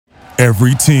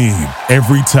Every team,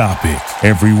 every topic,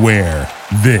 everywhere.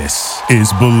 This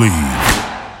is Believe.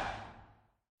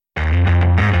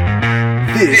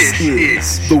 This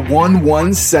is the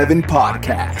 117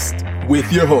 Podcast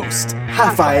with your host,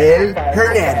 Rafael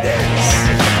Hernandez.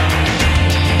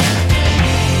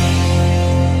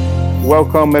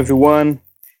 Welcome, everyone.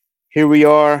 Here we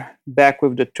are back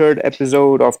with the third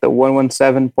episode of the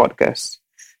 117 Podcast.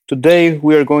 Today,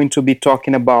 we are going to be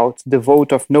talking about the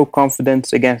vote of no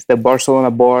confidence against the Barcelona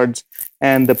board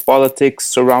and the politics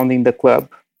surrounding the club.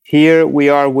 Here we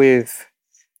are with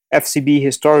FCB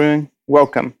historian.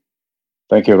 Welcome.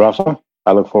 Thank you, Rafa.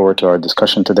 I look forward to our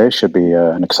discussion today. Should be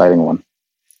an exciting one.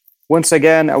 Once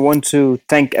again, I want to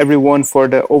thank everyone for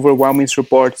the overwhelming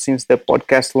support since the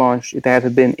podcast launch. It has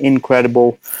been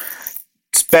incredible.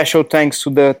 Special thanks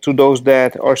to those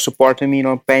that are supporting me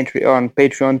on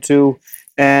Patreon too.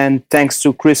 And thanks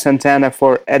to Chris Santana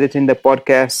for editing the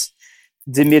podcast,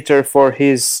 Dimitar for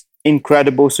his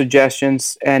incredible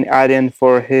suggestions, and Adrian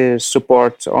for his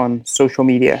support on social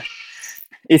media.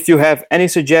 If you have any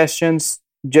suggestions,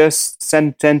 just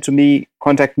send them to me,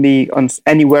 contact me on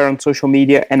anywhere on social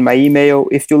media and my email.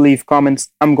 If you leave comments,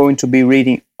 I'm going to be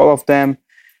reading all of them.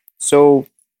 So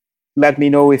let me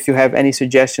know if you have any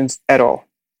suggestions at all.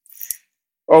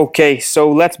 Okay, so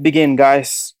let's begin,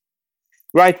 guys.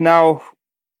 Right now,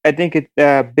 I think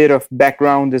a bit of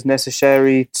background is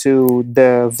necessary to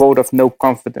the vote of no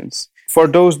confidence. For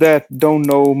those that don't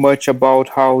know much about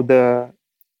how the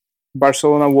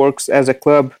Barcelona works as a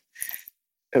club,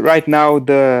 right now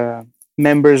the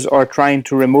members are trying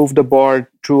to remove the board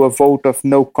through a vote of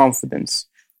no confidence.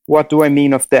 What do I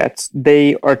mean of that?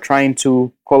 They are trying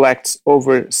to collect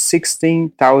over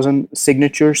 16,000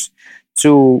 signatures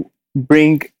to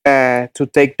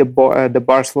take the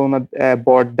Barcelona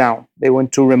board down. They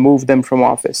want to remove them from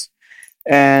office.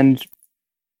 And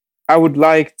I would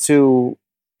like to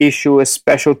issue a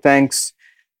special thanks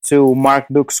to Mark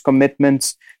Duke's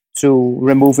commitment to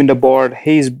removing the board.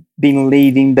 He's been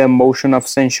leading the motion of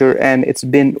censure, and it's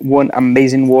been one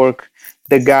amazing work.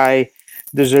 The guy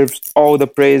deserves all the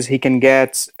praise he can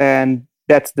get, and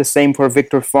that's the same for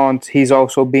Victor Font. He's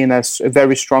also been a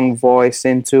very strong voice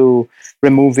into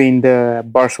removing the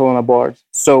Barcelona board.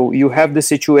 So you have the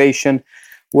situation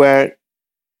where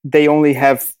they only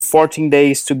have 14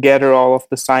 days to gather all of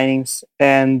the signings,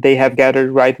 and they have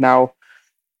gathered right now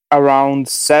around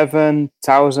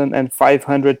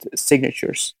 7,500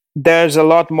 signatures. There's a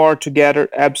lot more to gather,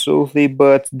 absolutely,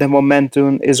 but the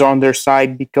momentum is on their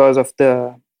side because of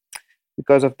the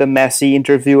Messi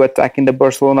interview attacking the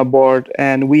Barcelona board,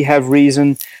 and we have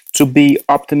reason to be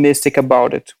optimistic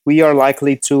about it. We are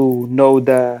likely to know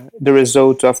the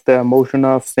result of the motion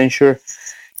of censure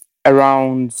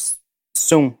around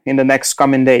soon in the next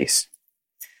coming days.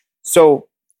 So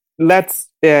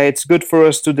it's good for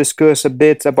us to discuss a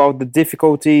bit about the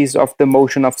difficulties of the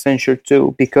motion of censure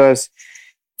too, because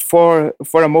for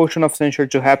a motion of censure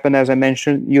to happen, as I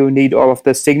mentioned, you need all of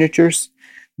the signatures,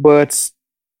 but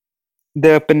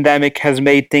the pandemic has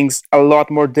made things a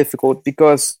lot more difficult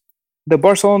because the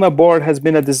Barcelona board has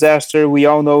been a disaster. We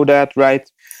all know that,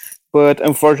 right? But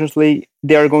unfortunately,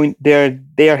 they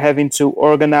are having to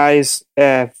organize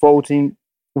voting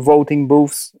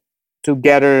booths to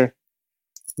gather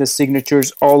the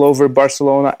signatures all over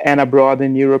Barcelona and abroad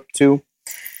in Europe too.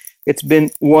 It's been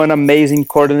one amazing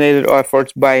coordinated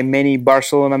effort by many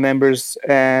Barcelona members,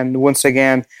 and once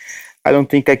again, I don't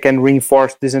think I can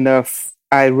reinforce this enough.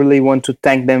 I really want to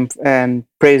thank them and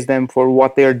praise them for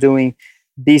what they are doing.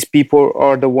 These people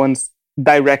are the ones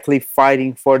directly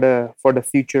fighting for the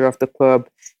future of the club.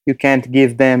 You can't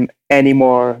give them any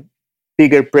more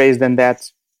bigger praise than that.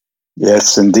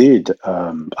 Yes, indeed.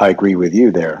 I agree with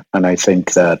you there. And I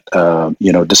think that,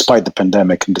 despite the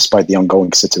pandemic and despite the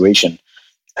ongoing situation,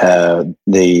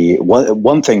 the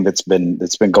one thing that's been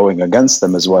going against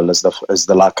them as well is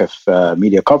the lack of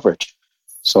media coverage.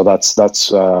 So that's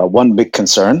one big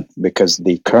concern, because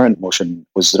the current motion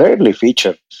was rarely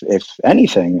featured, if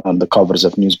anything, on the covers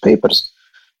of newspapers,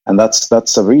 and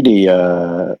that's a really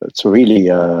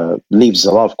leaves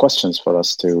a lot of questions for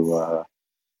us to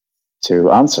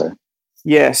answer.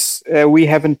 Yes, we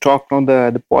haven't talked on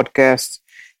the podcast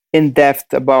in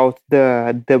depth about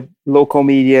the local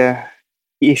media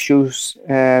issues,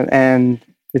 and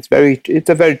it's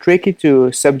a very tricky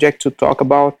subject to talk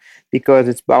about, because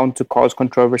it's bound to cause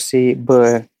controversy,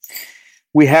 but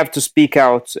we have to speak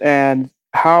out. And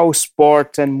how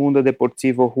Sport and Mundo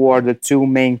Deportivo, who are the two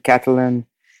main Catalan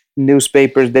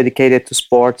newspapers dedicated to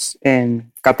sports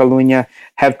in Catalonia,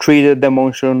 have treated the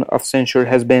motion of censure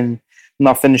has been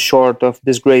nothing short of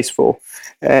disgraceful.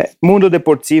 Mundo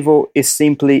Deportivo is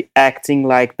simply acting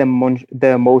like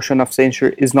the motion of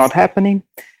censure is not happening.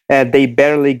 They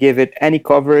barely give it any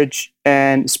coverage,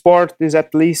 and Sport is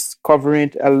at least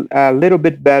covering it a little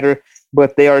bit better,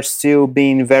 but they are still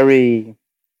being very,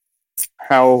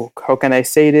 how can I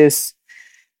say this?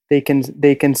 They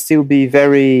can still be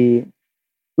very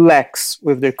lax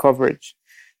with their coverage.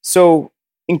 So,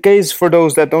 in case for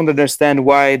those that don't understand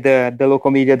why the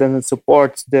local media doesn't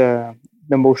support the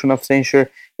motion of censure,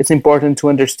 it's important to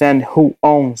understand who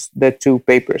owns the two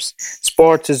papers.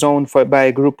 Sports is owned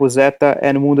by Grupo Zeta,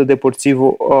 and Mundo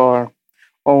Deportivo are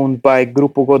owned by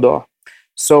Grupo Godó.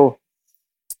 So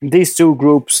these two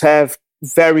groups have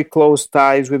very close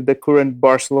ties with the current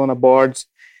Barcelona boards.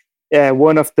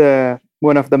 One of the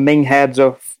main heads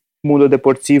of Mundo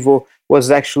Deportivo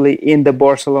was actually in the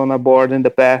Barcelona board in the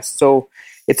past. So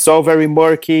it's all very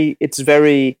murky. It's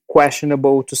very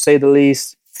questionable, to say the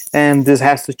least. And this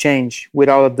has to change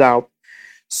without a doubt.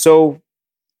 So,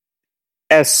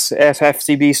 as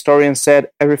FCB historian said,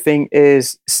 everything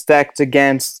is stacked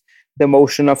against the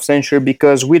motion of censure,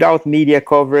 because without media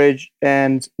coverage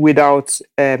and without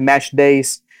match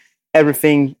days,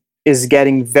 everything is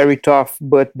getting very tough,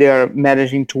 but they are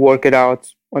managing to work it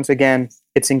out. Once again,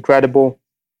 it's incredible.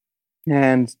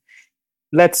 And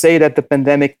let's say that the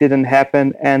pandemic didn't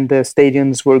happen and the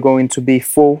stadiums were going to be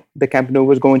full, the Camp Nou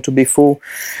was going to be full,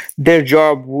 their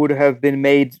job would have been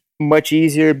made much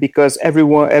easier, because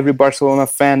every Barcelona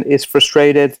fan is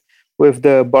frustrated with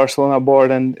the Barcelona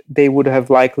board, and they would have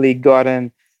likely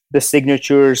gotten the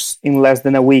signatures in less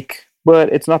than a week.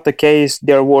 But it's not the case.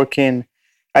 They're working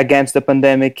against the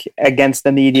pandemic, against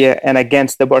the media, and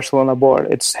against the Barcelona board.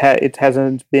 It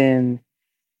hasn't been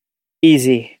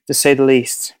easy, to say the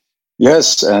least.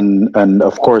 Yes, and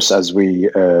of course, as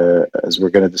we're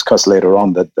going to discuss later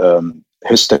on, that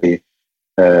history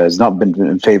has not been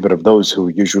in favor of those who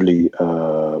usually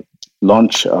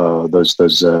launch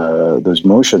those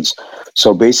motions.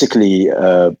 So basically,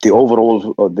 the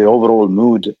overall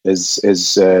mood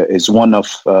is one of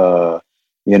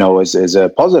is a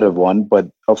positive one. But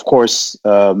of course,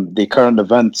 the current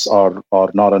events are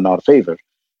not in our favor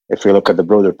if we look at the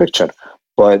broader picture.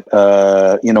 But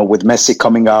with Messi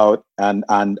coming out and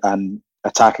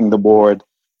attacking the board,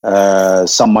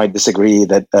 some might disagree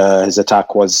that his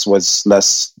attack was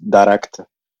less direct,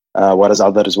 whereas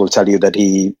others will tell you that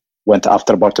he went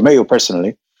after Bartomeu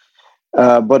personally.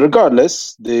 But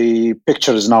regardless, the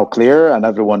picture is now clear, and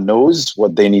everyone knows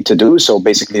what they need to do. So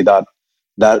basically,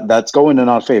 that's going in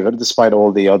our favor, despite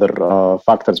all the other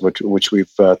factors which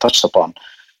we've touched upon.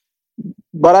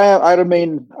 But I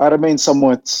remain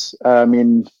somewhat,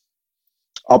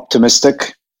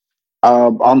 optimistic.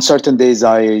 On certain days,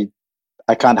 I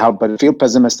can't help but feel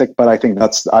pessimistic. But I think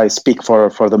I speak for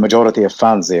the majority of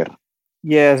fans here.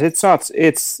 Yes,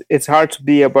 it's hard to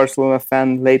be a Barcelona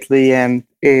fan lately, and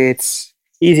it's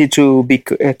easy to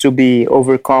be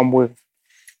overcome with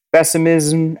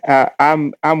pessimism.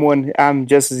 I'm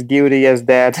just as guilty as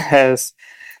that as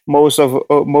most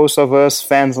of us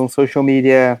fans on social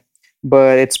media.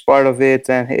 But it's part of it,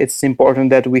 and it's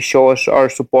important that we show our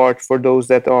support for those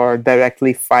that are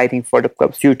directly fighting for the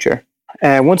club's future.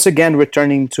 Once again,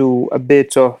 returning to a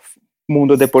bit of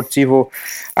Mundo Deportivo,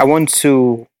 I want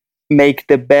to make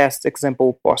the best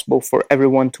example possible for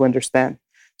everyone to understand.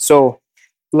 So,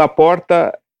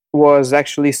 Laporta was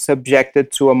actually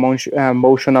subjected to a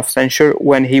motion of censure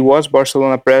when he was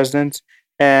Barcelona president,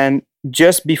 and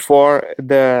just before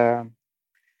the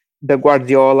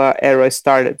Guardiola era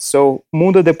started. So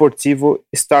Mundo Deportivo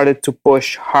started to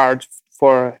push hard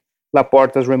for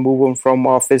Laporta's removal from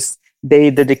office. They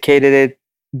dedicated it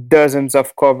dozens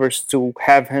of covers to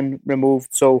have him removed.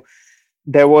 So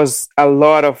there was a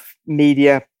lot of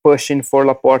media pushing for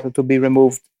Laporta to be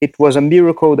removed. It was a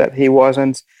miracle that he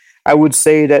wasn't. I would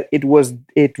say that it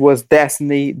was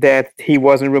destiny that he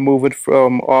wasn't removed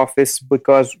from office,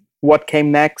 because what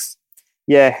came next?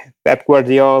 Yeah, Pep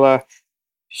Guardiola,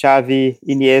 Xavi,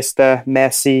 Iniesta,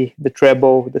 Messi, the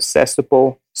treble, the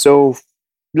sextuple. So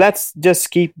let's just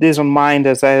keep this in mind,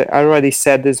 as I already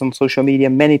said this on social media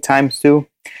many times too.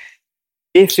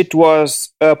 If it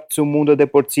was up to Mundo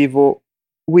Deportivo,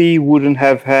 we wouldn't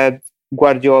have had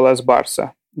Guardiola's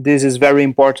Barca. This is very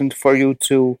important for you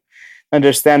to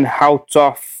understand how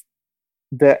tough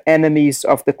the enemies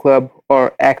of the club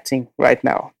are acting right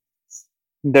now.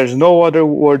 There's no other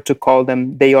word to call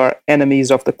them. They are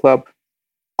enemies of the club.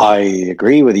 I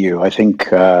agree with you. I think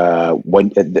when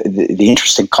the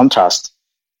interesting contrast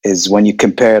is when you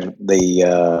compare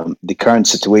the current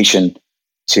situation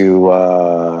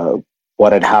to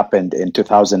what had happened in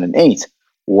 2008,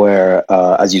 where,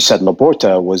 as you said,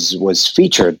 Laporta was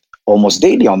featured almost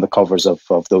daily on the covers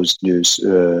of those news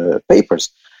papers.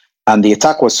 And the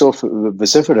attack was so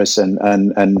vociferous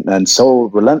and so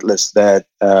relentless that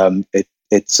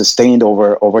it sustained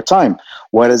over time.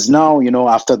 Whereas now,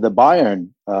 after the Bayern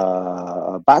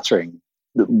battering,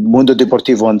 Mundo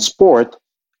Deportivo and Sport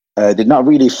did not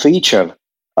really feature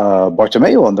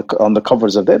Bartomeu on the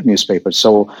covers of their newspapers.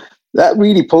 So that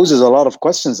really poses a lot of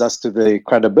questions as to the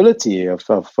credibility of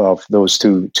those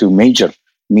two major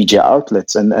media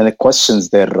outlets, and it questions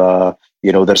their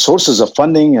sources of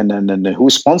funding and who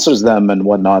sponsors them and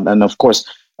whatnot. And of course,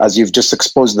 as you've just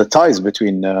exposed the ties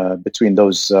between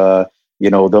those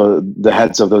the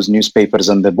heads of those newspapers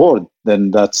and the board,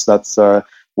 then that's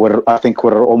I think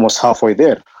we're almost halfway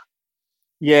there.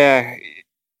 Yeah,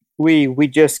 we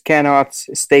just cannot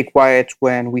stay quiet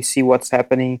when we see what's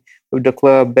happening with the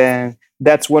club, and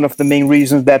that's one of the main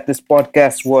reasons that this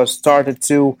podcast was started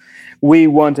too. We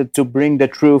wanted to bring the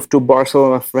truth to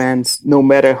Barcelona fans, no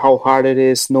matter how hard it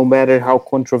is, no matter how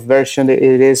controversial it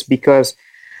is, because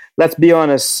let's be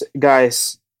honest,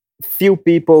 guys, few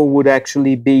people would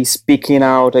actually be speaking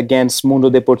out against Mundo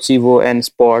Deportivo and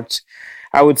Sport.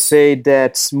 I would say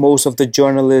that most of the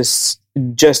journalists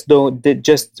they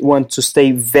just want to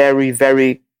stay very,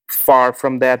 very far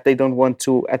from that. They don't want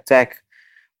to attack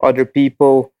other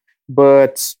people.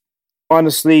 But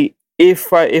honestly,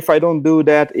 if I don't do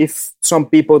that, if some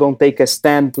people don't take a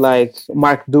stand like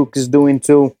Mark Duke is doing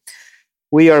too,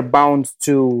 we are bound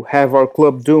to have our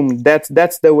club doomed.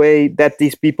 That's the way that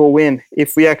these people win.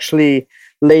 If we actually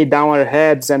lay down our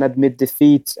heads and admit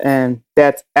defeat, and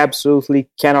that absolutely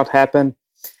cannot happen.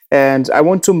 And I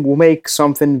want to make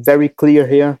something very clear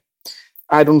here.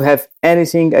 I don't have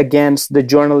anything against the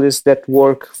journalists that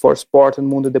work for Sport and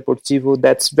Mundo Deportivo.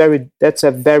 That's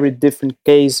a very different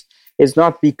case. It's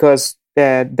not because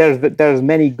there's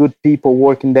many good people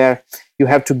working there. You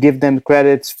have to give them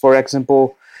credit. For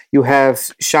example, you have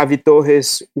Xavi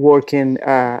Torres working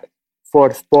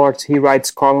for Sport. He writes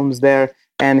columns there,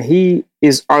 and he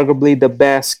is arguably the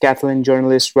best Catalan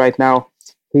journalist right now.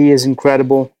 He is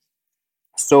incredible.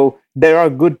 So there are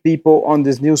good people on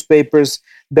these newspapers.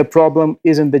 The problem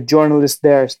isn't the journalists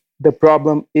there. The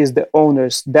problem is the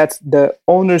owners. That's the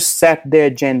owners set the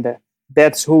agenda.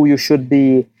 That's who you should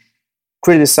be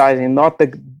criticizing, not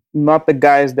the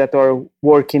guys that are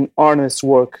working honest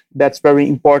work. That's very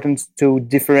important to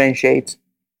differentiate.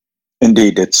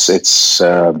 Indeed, it's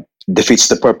defeats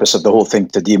the purpose of the whole thing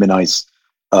to demonize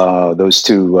those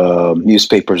two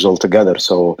newspapers altogether.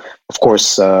 So, of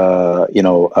course,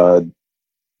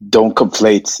 don't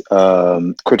conflate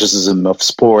criticism of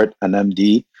Sport and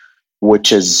MD,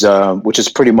 which is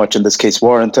pretty much in this case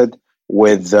warranted,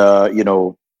 with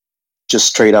just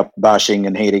straight up bashing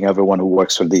and hating everyone who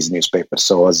works for these newspapers.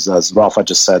 So as Rafa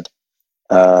just said,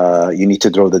 you need to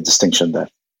draw the distinction there.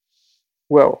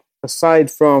 Well,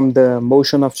 aside from the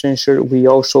motion of censure, we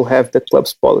also have the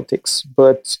club's politics.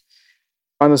 But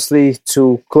honestly,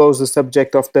 to close the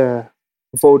subject of the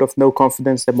vote of no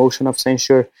confidence, the motion of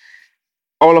censure,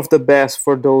 all of the best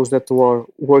for those that were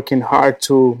working hard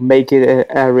to make it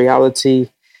a reality.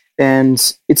 And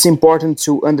it's important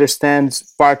to understand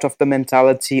part of the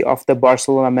mentality of the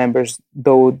Barcelona members,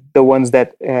 though the ones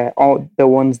that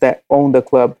own the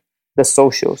club, the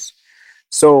socials.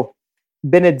 So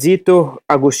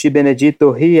Agustí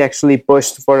Benedito, he actually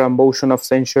pushed for a motion of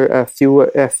censure a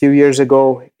few years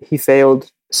ago. He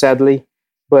failed, sadly,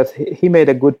 but he made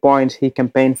a good point. He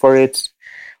campaigned for it.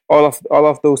 All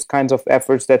of those kinds of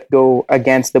efforts that go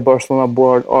against the Barcelona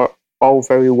board are all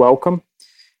very welcome.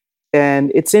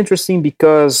 And it's interesting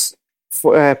because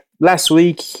last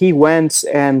week he went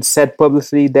and said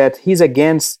publicly that he's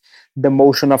against the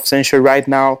motion of censure right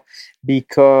now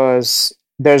because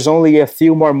there's only a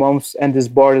few more months and this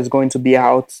board is going to be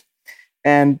out.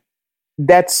 And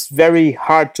that's very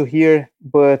hard to hear,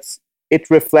 but it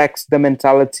reflects the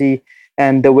mentality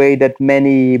and the way that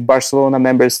many Barcelona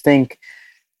members think.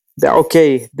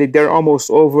 Okay, they're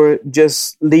almost over,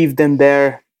 just leave them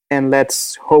there and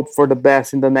let's hope for the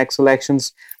best in the next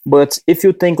elections. But if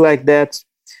you think like that,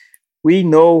 we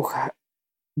know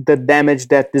the damage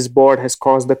that this board has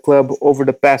caused the club over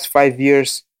the past 5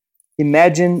 years.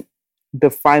 Imagine the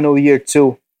final year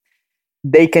too.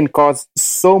 They can cause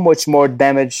so much more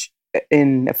damage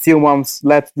in a few months,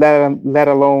 let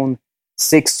alone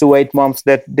 6 to 8 months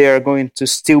that they are going to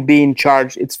still be in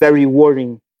charge. It's very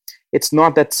worrying. It's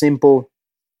not that simple,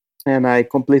 and I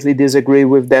completely disagree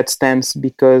with that stance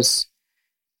because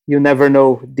you never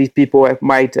know. These people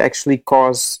might actually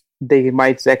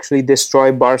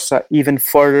destroy Barca even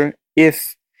further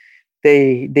if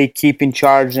they keep in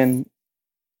charge and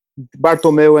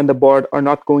Bartomeu and the board are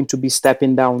not going to be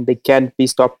stepping down. They can't be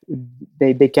stopped.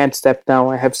 They can't step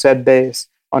down. I have said this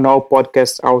on all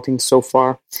podcast outings so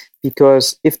far,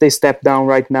 because if they step down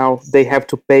right now, they have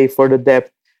to pay for the debt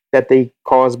that they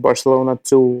caused Barcelona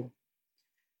to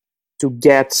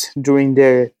get during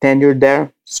their tenure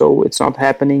there. So it's not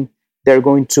happening. They're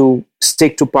going to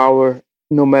stick to power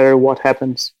no matter what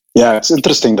happens. Yeah, it's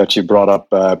interesting that you brought up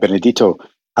Benedito,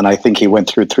 and I think he went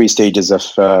through three stages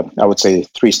of being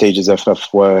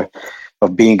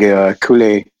a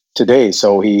culé today.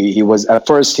 So he was at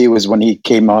first, when he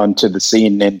came onto the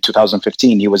scene in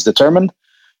 2015, he was determined.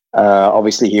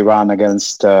 Obviously, he ran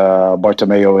against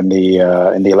Bartomeu in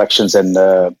the elections, and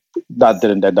that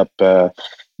didn't end up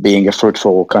being a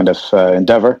fruitful kind of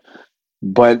endeavor.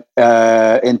 But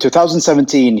in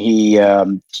 2017, he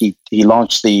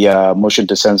launched the motion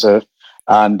to censor,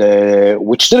 and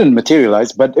which didn't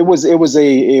materialize. But it was a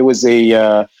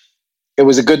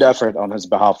good effort on his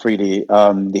behalf. Really,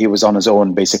 he was on his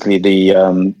own. Basically, the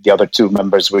other two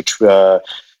members, or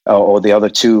the other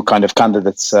two kind of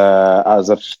candidates, as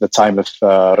of the time of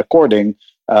recording,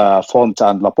 Font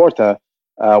and Laporta,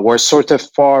 were sort of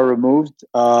far removed.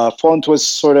 Font was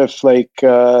sort of like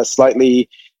slightly.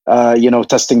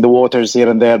 Testing the waters here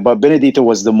and there, but Benedito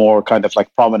was the more kind of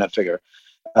like prominent figure.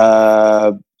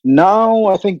 Now,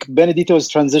 I think Benedito has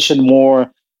transitioned more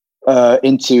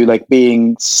into like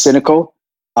being cynical.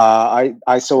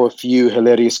 I saw a few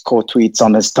hilarious quote tweets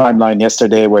on his timeline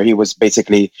yesterday where he was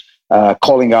basically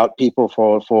calling out people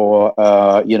for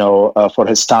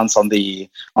his stance on the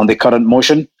current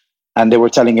motion, and they were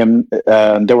telling him,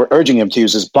 they were urging him to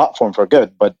use his platform for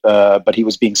good, but he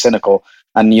was being cynical.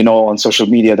 And on social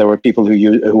media, there were people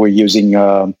who were using,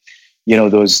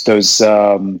 those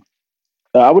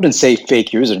I wouldn't say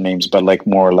fake usernames, but like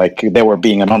more like they were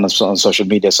being anonymous on social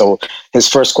media. So his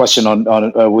first question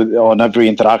on every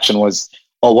interaction was,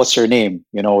 "Oh, what's your name?"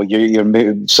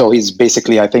 So he's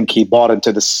basically, I think he bought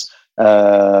into this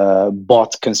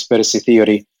bot conspiracy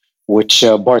theory, which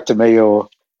Bartomeu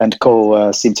and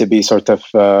co seem to be sort of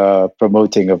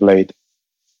promoting of late.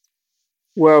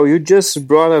 Well, you just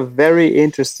brought a very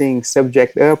interesting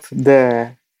subject up.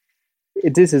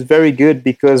 This is very good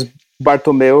because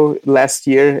Bartomeu last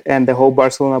year and the whole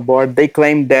Barcelona board, they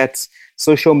claimed that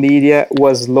social media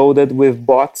was loaded with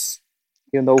bots,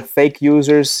 fake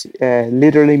users,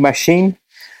 literally machines,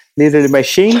 and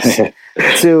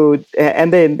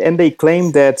they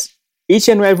claimed that each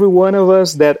and every one of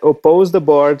us that opposed the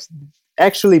board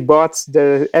actually bots.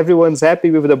 Everyone's happy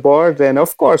with the board, and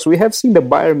of course we have seen the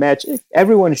Bayern match.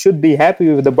 Everyone should be happy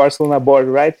with the Barcelona board,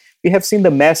 right? We have seen the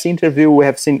Messi interview, we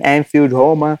have seen Anfield,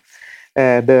 Roma,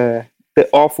 the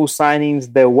awful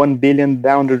signings, the 1 billion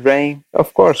down the drain.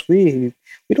 Of course we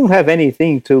don't have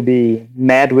anything to be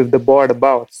mad with the board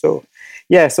about. So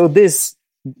this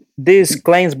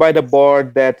claims by the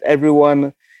board that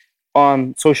everyone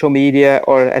on social media,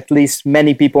 or at least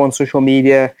many people on social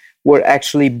media, were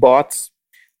actually bots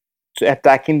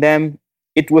attacking them.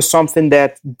 It was something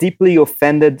that deeply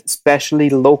offended, especially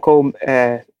local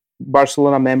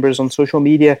Barcelona members on social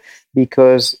media,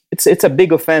 because it's a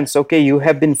big offense. Okay, you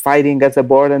have been fighting against the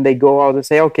board, and they go out and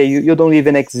say, "Okay, you don't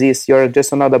even exist. You're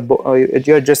just another bot."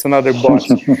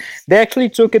 They actually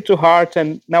took it to heart,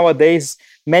 and nowadays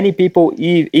many people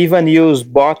even use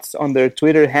bots on their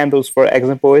Twitter handles. For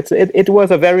example, it was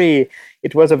a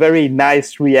very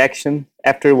nice reaction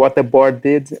after what the board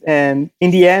did. And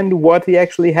in the end, what we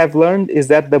actually have learned is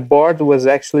that the board was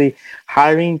actually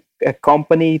hiring a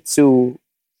company to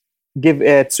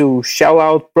to shell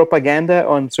out propaganda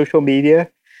on social media.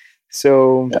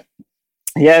 So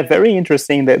yeah, very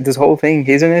interesting, that this whole thing,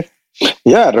 isn't it?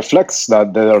 Yeah, it reflects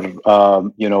that they're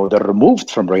removed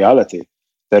from reality.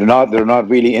 They're not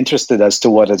really interested as to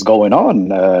what is going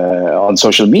on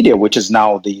social media, which is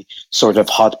now the sort of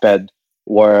hotbed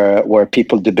where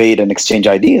people debate and exchange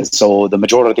ideas. So the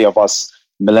majority of us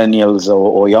millennials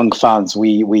or young fans,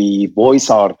 we voice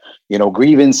our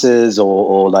grievances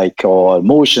or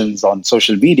emotions on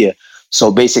social media.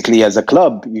 So basically, as a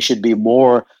club, you should be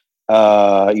more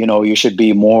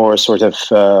sort of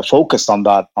focused on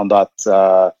that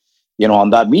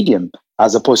medium,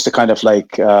 as opposed to kind of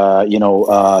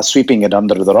sweeping it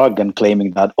under the rug and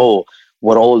claiming that, oh,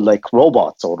 we're all like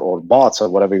robots or bots or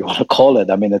whatever you want to call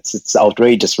it. I mean, it's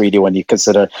outrageous, really, when you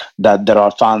consider that there are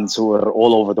fans who are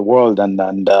all over the world,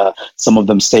 and some of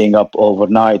them staying up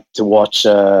overnight to watch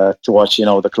the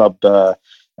club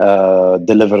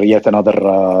deliver yet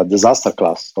another disaster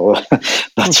class. So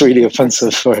that's really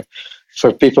offensive for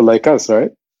people like us,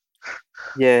 right?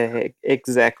 Yeah,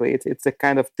 exactly. It's a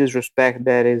kind of disrespect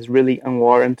that is really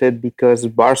unwarranted, because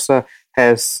Barca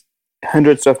has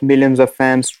hundreds of millions of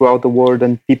fans throughout the world,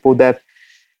 and people that,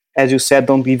 as you said,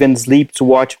 don't even sleep to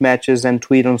watch matches and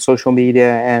tweet on social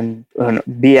media and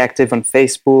be active on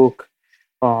Facebook,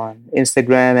 on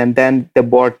Instagram, and then the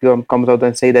board comes out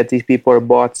and say that these people are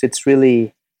bots. It's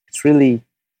really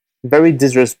very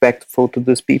disrespectful to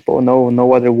these people.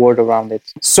 No other word around it.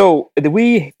 So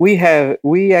we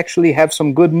actually have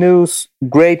some good news,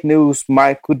 great news.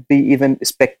 Could be even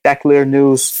spectacular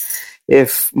news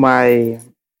if my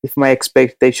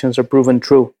expectations are proven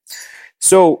true.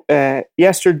 So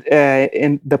yesterday,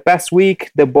 in the past week,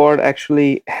 the board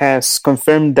actually has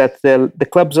confirmed that the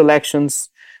club's elections,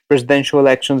 presidential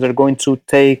elections, are going to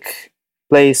take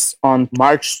place on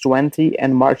March 20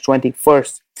 and March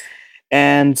 21st.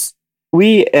 And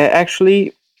we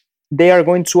they are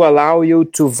going to allow you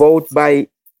to vote by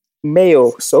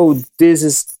mail. So this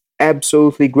is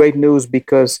absolutely great news,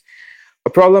 because a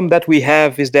problem that we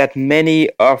have is that many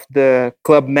of the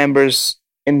club members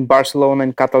in Barcelona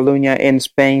and Catalonia in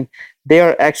Spain, they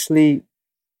are actually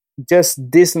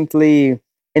just decently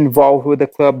involved with the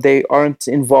club. They aren't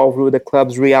involved with the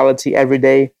club's reality every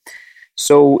day.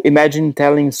 So imagine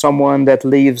telling someone that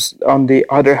lives on the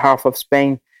other half of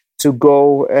Spain to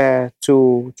go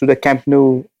to the Camp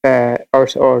Nou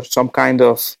or some kind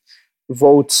of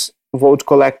vote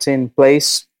collecting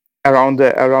place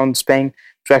around Spain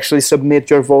to actually submit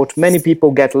your vote. Many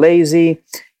people get lazy.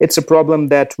 It's a problem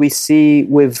that we see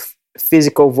with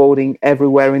physical voting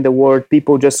everywhere in the world.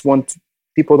 People don't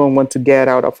want to get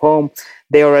out of home.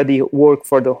 They already work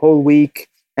for the whole week,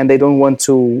 and they don't want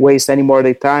to waste any more of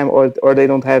their time, or they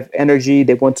don't have energy.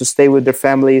 They want to stay with their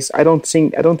families. I don't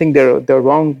think they're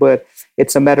wrong, but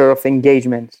it's a matter of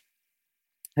engagement.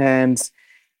 And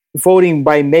voting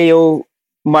by mail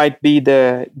might be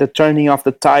the turning of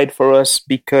the tide for us,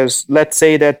 because let's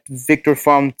say that Victor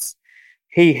Font,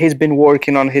 he's been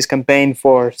working on his campaign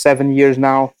for 7 years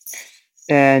now,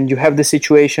 and you have the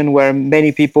situation where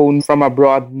many people from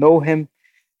abroad know him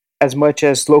as much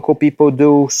as local people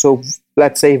do. So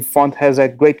let's say Font has a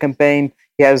great campaign,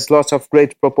 he has lots of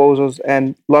great proposals,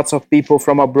 and lots of people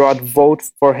from abroad vote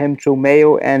for him through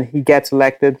mail, and he gets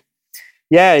elected.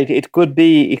 Yeah, it could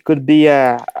be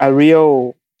a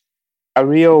real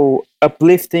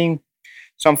uplifting,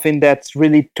 something that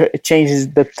really changes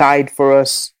the tide for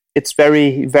us. It's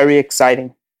very, very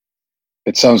exciting.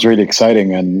 It sounds really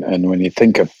exciting, and when you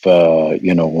think of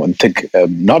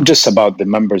not just about the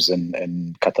members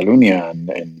in Catalonia and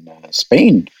in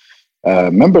Spain,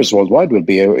 members worldwide will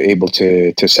be able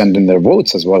to send in their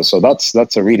votes as well. So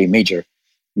that's a really major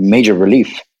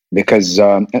relief, because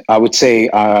I would say,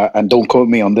 and don't quote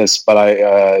me on this, but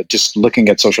I just looking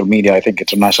at social media, I think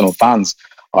international fans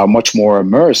are much more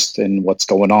immersed in what's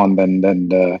going on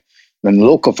than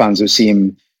local fans who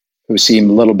seem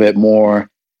a little bit more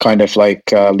kind of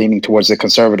like leaning towards the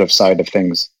conservative side of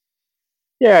things.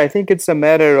 Yeah, I think it's a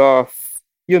matter of,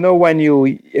 when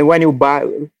you buy,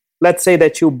 let's say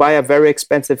that you buy a very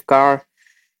expensive car,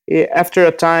 after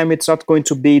a time it's not going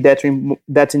to be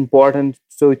that important.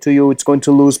 So to you, it's going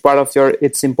to lose part of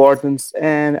its importance.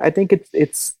 And I think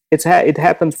it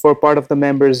happens for part of the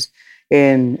members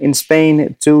in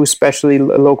Spain too, especially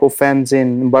local fans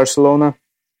in Barcelona.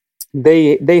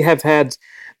 They have had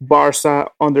Barca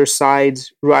on their side,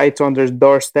 right on their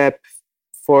doorstep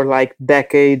for like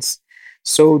decades.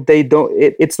 So they don't.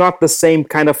 It's not the same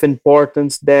kind of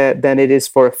importance than it is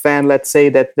for a fan. Let's say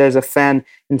that there's a fan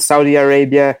in Saudi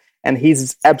Arabia and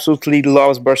he's absolutely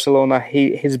loves Barcelona.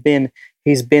 He's been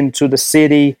to the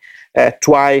city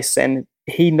twice, and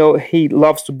he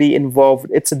loves to be involved.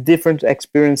 It's a different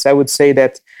experience. I would say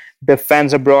that the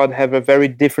fans abroad have a very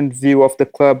different view of the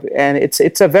club, and it's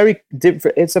a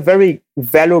very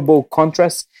valuable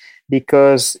contrast,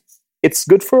 because it's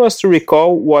good for us to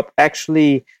recall what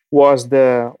actually forced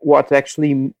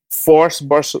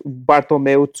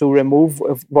Bartomeu to remove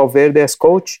Valverde as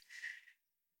coach.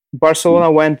 Barcelona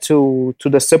went to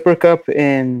the Super Cup,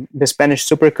 in the Spanish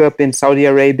Super Cup in Saudi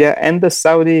Arabia, and the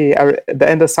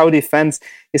Saudi fans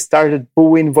started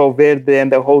booing Valverde,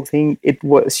 and the whole thing, it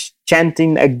was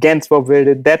chanting against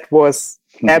Valverde. That was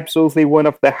absolutely one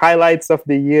of the highlights of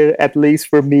the year, at least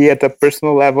for me at a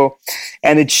personal level,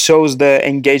 and it shows the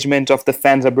engagement of the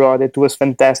fans abroad. It was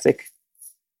fantastic.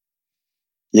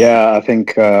 Yeah, I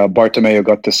think Bartomeu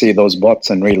got to see those bots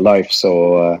in real life,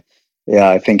 so.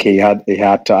 Yeah, I think he had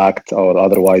to act, or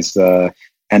otherwise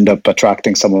end up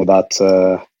attracting some of that,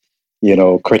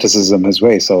 criticism his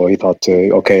way. So he thought,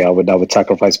 I would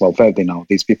sacrifice Valverde now.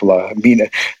 These people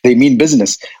they mean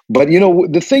business. But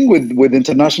the thing with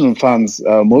international fans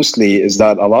mostly is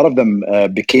that a lot of them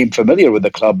became familiar with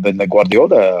the club in the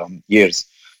Guardiola years.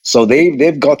 So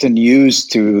they've gotten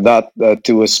used to that,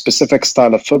 to a specific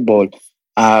style of football,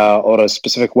 or a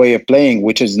specific way of playing,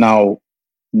 which is now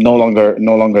no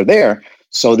longer there.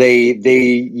 So they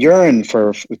yearn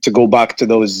to go back to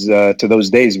those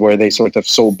days where they sort of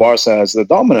saw Barca as the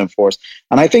dominant force.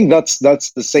 And I think that's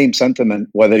the same sentiment,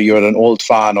 whether you're an old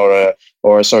fan or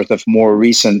a sort of more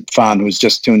recent fan who's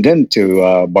just tuned into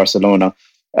Barcelona.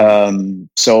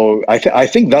 So I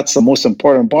think that's the most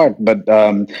important part. But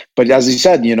as you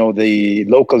said, the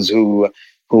locals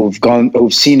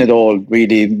who've seen it all,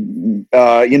 really,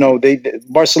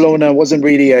 Barcelona wasn't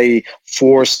really a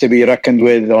force to be reckoned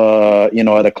with,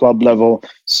 at a club level.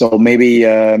 So maybe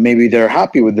they're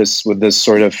happy with this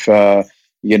sort of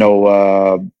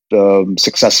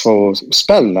successful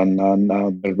spell, and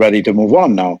they're ready to move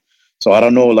on now. So I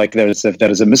don't know, like, if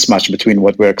there is a mismatch between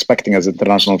what we're expecting as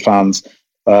international fans,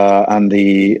 and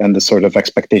the sort of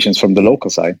expectations from the local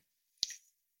side.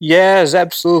 Yes,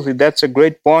 absolutely. That's a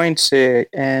great point.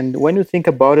 And when you think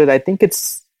about it, I think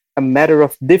it's a matter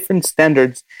of different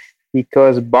standards,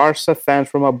 because Barca fans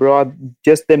from abroad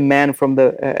just demand from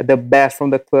the best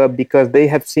from the club, because they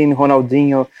have seen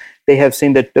Ronaldinho, they have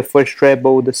seen the first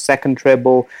treble, the second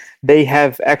treble. They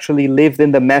have actually lived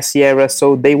in the Messi era,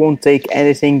 so they won't take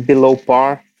anything below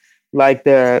par, like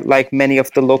many of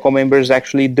the local members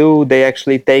actually do. They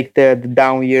actually take the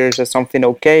down years as something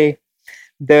okay.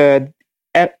 The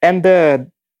and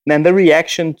the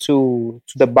reaction to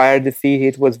the Bayern defeat,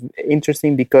 it was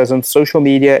interesting, because on social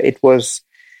media it was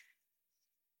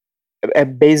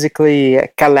basically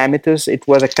calamitous. It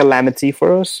was a calamity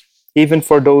for us, even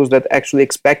for those that actually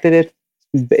expected it.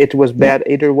 It was bad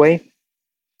either way.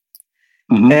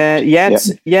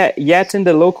 Yet in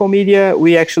the local media,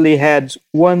 we actually had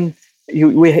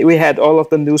we had all of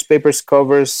the newspapers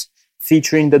covers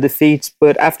featuring the defeats,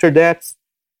 but after that,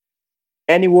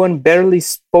 anyone barely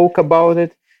spoke about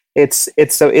it. It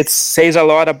says a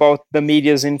lot about the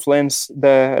media's influence,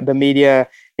 the media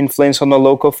influence on the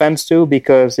local fans too,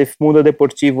 because if Mundo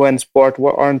Deportivo and Sport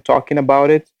aren't talking about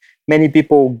it, many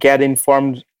people get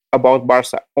informed about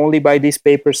Barca only by these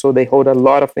papers, so they hold a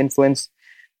lot of influence,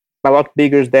 a lot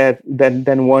bigger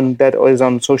than one that is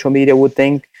on social media would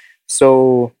think.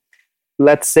 So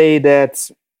let's say that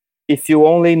if you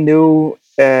only knew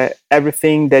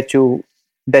everything that you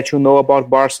know about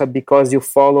Barca because you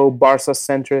follow Barca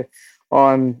Center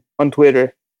on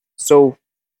Twitter, so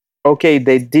okay,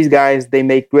 these guys, they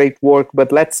make great work,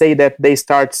 but let's say that they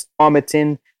start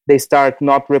omitting, they start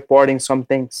not reporting some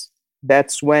things.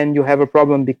 That's when you have a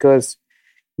problem, because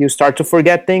you start to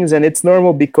forget things, and it's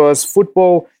normal, because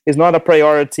football is not a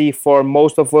priority for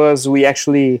most of us. We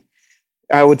actually,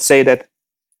 I would say that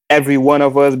every one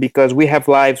of us, because we have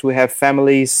lives, we have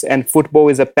families, and football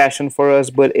is a passion for us,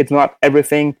 but it's not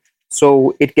everything.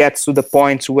 So it gets to the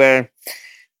point where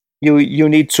you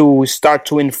need to start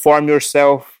to inform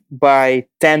yourself by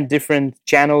 10 different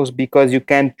channels, because you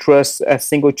can't trust a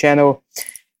single channel.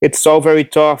 It's all very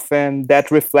tough, and that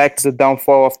reflects the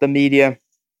downfall of the media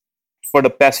for the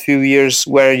past few years,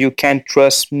 where you can't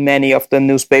trust many of the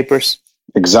newspapers.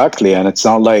 Exactly, and it's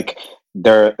not like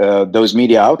those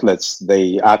media outlets,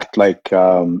 they act like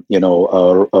Roma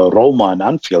and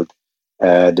Anfield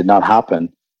did not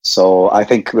happen. So I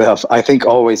think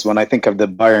always when I think of the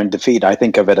Bayern defeat, I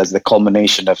think of it as the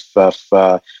culmination of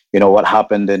what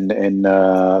happened in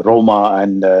Roma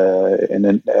and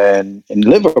in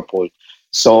Liverpool.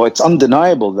 So it's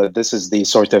undeniable that this is the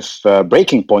sort of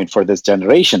breaking point for this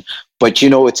generation. But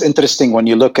it's interesting when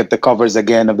you look at the covers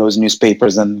again of those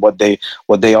newspapers, and what they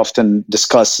often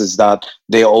discuss is that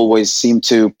they always seem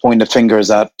to point the fingers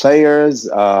at players,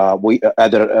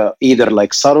 either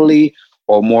like subtly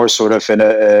or more sort of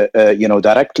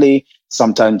directly.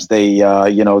 Sometimes they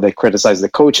criticize the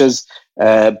coaches,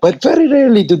 but very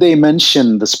rarely do they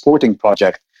mention the sporting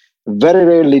project. Very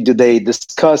rarely do they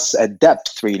discuss at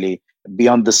depth, really,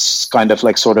 beyond this kind of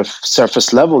like sort of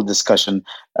surface level discussion,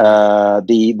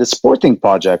 the sporting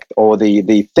project, or the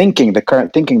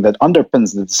current thinking that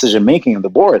underpins the decision making of the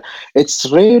board. It's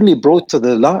rarely brought to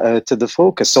the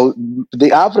focus. So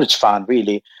the average fan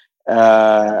really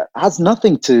has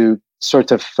nothing to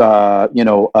sort of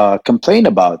complain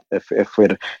about, if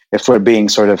we're being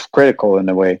sort of critical in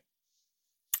a way.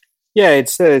 Yeah,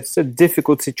 it's a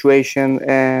difficult situation,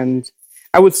 and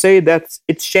I would say that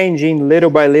it's changing little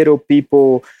by little.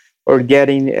 People are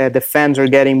getting, the fans are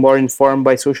getting more informed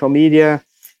by social media,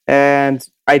 and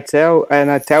I tell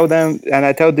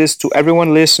this to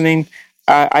everyone listening.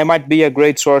 I might be a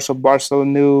great source of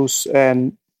Barcelona news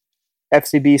and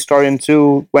FCB historian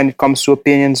too when it comes to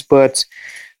opinions, but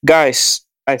guys,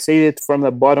 I say it from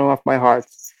the bottom of my heart.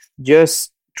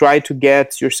 Just try to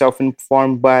get yourself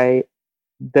informed by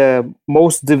the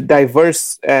most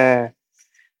diverse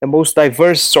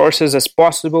sources as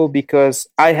possible, because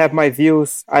I have my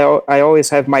views. I always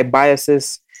have my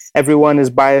biases. Everyone is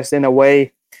biased in a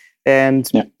way, and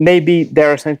maybe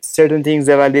there are certain things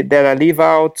that I leave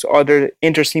out, other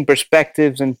interesting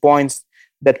perspectives and points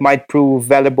that might prove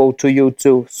valuable to you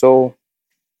too. So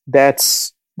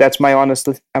that's my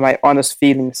honest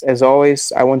feelings. As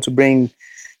always, I want to bring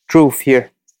truth here.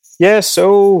 Yeah,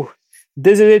 so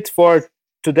this is it for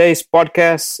today's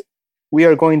podcast. We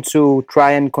are going to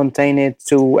try and contain it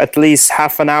to at least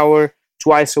half an hour,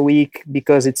 twice a week,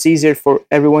 because it's easier for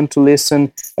everyone to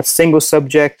listen. A single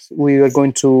subject, we are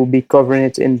going to be covering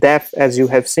it in depth, as you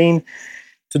have seen.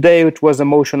 Today it was a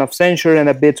motion of censure and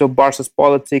a bit of Barca's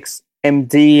politics,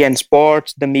 MD and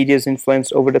sports, the media's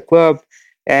influence over the club.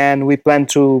 And we plan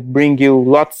to bring you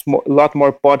lot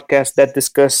more podcasts that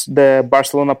discuss the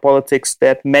Barcelona politics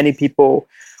that many people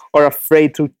are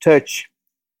afraid to touch.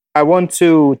 I want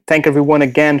to thank everyone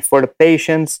again for the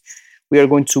patience. We are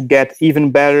going to get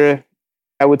even better.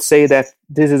 I would say that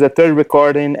this is the third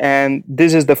recording, and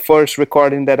this is the first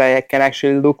recording that I can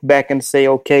actually look back and say,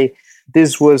 okay,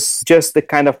 this was just the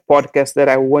kind of podcast that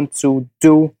I want to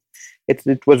do.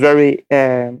 It was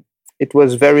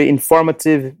very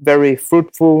informative, very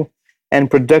fruitful,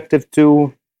 and productive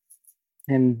too.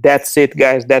 And that's it,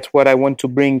 guys. That's what I want to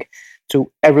bring to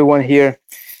everyone here.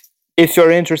 If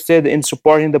you're interested in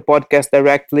supporting the podcast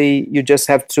directly, you just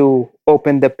have to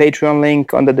open the Patreon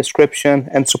link on the description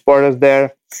and support us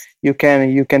there. You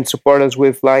can support us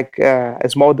with like a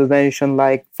small donation,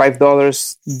 like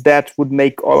 $5. That would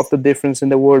make all of the difference in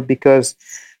the world, because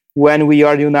when we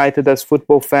are united as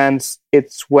football fans,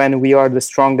 it's when we are the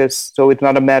strongest. So it's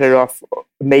not a matter of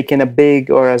making a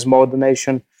big or a small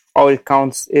donation. All it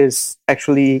counts is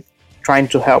actually trying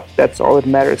to help. That's all that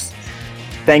matters.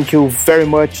 Thank you very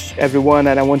much, everyone,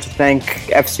 and I want to thank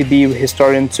FCB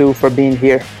Historian too for being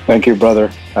here. Thank you,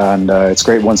 brother. And it's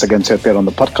great once again to appear on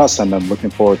the podcast, and I'm looking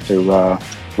forward to a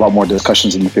lot more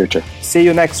discussions in the future. See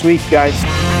you next week, guys.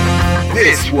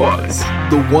 This was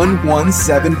the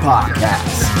 117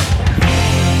 Podcast.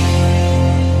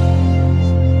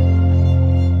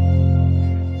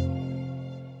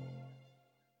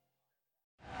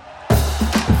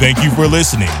 Thank you for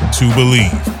listening to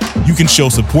Believe. You can show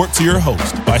support to your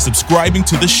host by subscribing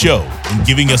to the show and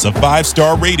giving us a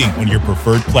 5-star rating on your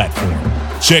preferred platform.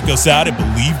 Check us out at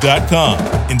Believe.com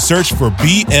and search for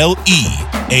BLEAV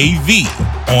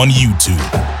on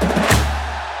YouTube.